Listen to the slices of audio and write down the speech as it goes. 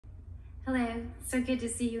Hello, so good to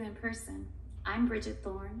see you in person. I'm Bridget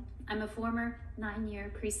Thorn. I'm a former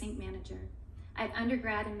 9-year precinct manager. I have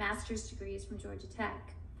undergrad and master's degrees from Georgia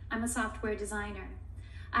Tech. I'm a software designer.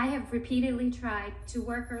 I have repeatedly tried to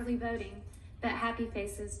work early voting, but Happy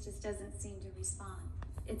Faces just doesn't seem to respond.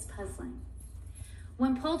 It's puzzling.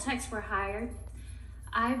 When poll techs were hired,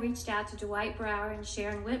 I reached out to Dwight Brower and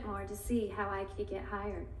Sharon Whitmore to see how I could get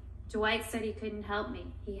hired. Dwight said he couldn't help me.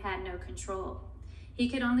 He had no control. He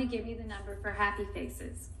could only give me the number for Happy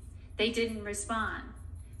Faces. They didn't respond,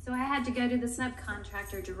 so I had to go to the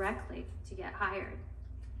subcontractor directly to get hired.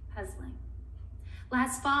 Puzzling.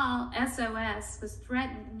 Last fall, SOS was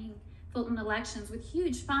threatening Fulton elections with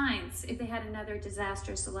huge fines if they had another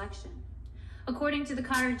disastrous election. According to the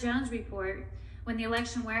Carter-Jones report, when the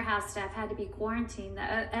election warehouse staff had to be quarantined,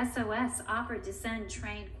 the SOS offered to send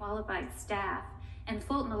trained, qualified staff, and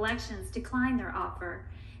Fulton Elections declined their offer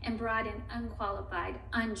and brought in unqualified,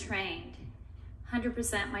 untrained,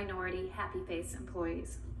 100% minority Happy Face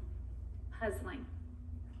employees. Puzzling.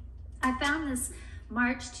 I found this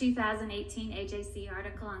March 2018 AJC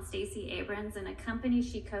article on Stacey Abrams and a company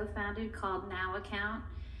she co-founded called Now Account.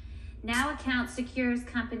 Now Account secures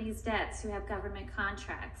companies' debts who have government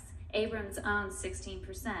contracts. Abrams owns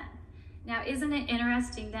 16%. Now, isn't it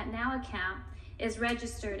interesting that Now Account is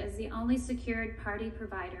registered as the only secured party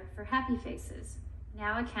provider for Happy Faces?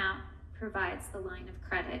 Now Account provides the line of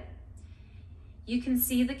credit. You can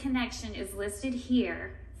see the connection is listed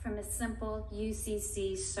here from a simple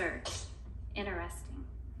UCC search. Interesting.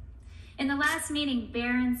 In the last meeting,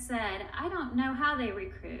 Barron said, "I don't know how they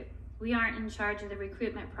recruit. We aren't in charge of the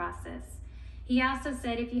recruitment process." He also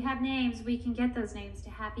said, "If you have names, we can get those names to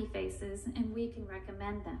Happy Faces and we can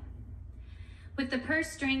recommend them." With the purse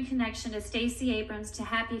string connection of Stacey Abrams to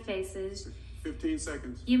Happy Faces, 15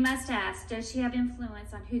 seconds. You must ask, does she have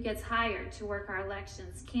influence on who gets hired to work our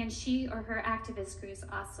elections? Can she or her activist groups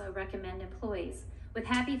also recommend employees? With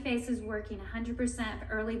Happy Faces working 100%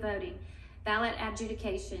 of early voting, ballot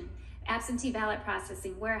adjudication, absentee ballot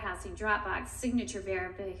processing, warehousing, Dropbox, signature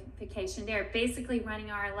verification, they're basically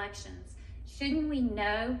running our elections. Shouldn't we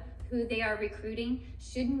know who they are recruiting?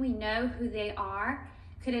 Shouldn't we know who they are?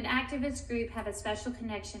 Could an activist group have a special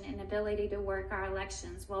connection and ability to work our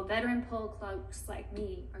elections while veteran poll clerks like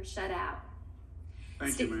me are shut out?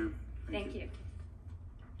 Thank you, ma'am. Thank you.